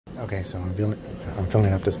Okay, so I'm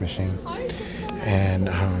filling up this machine, and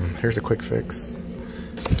here's a quick fix.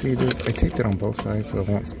 See this? I taped it on both sides so it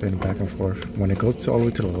won't spin back and forth. When it goes all the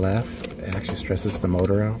way to the left, it actually stresses the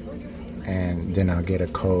motor out, and then I'll get a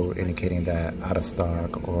code indicating that out of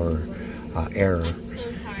stock or error,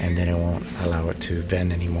 and then it won't allow it to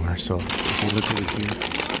vend anymore. So if you look over here,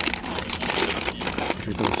 if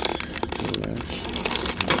it goes to the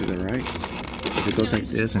left, to the right, if it goes like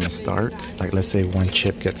this and it starts, like let's say one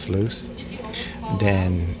chip gets loose,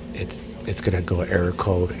 then it's gonna go error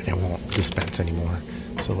code and it won't dispense anymore.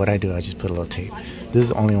 So what I do, I just put a little tape. This is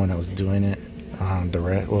the only one that was doing it. The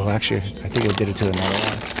red, well actually, I think it did it to another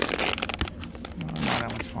one. No,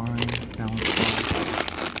 that one's fine. That one's fine.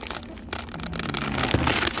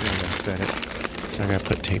 There I gotta set it. So I gotta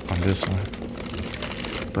put tape on this one.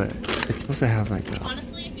 But it's supposed to have like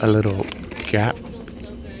a little gap.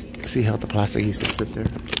 See how the plastic used to sit there?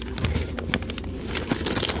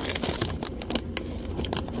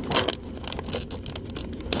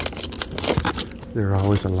 They're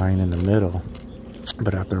always a line in the middle,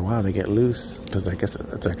 but after a while they get loose because I guess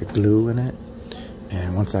it's like a glue in it,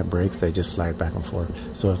 and once that breaks they just slide back and forth.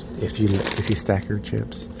 So if you stack your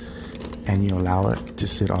chips and you allow it to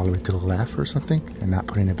sit all the way to the left or something and not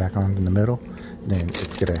putting it back on in the middle, then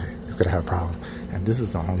it's gonna have a problem. And this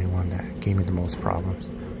is the only one that gave me the most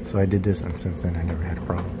problems. So I did this, and since then I never had a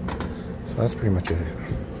problem. So that's pretty much it.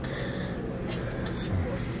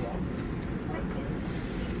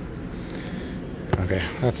 Okay,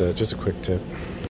 that's it. Just a quick tip.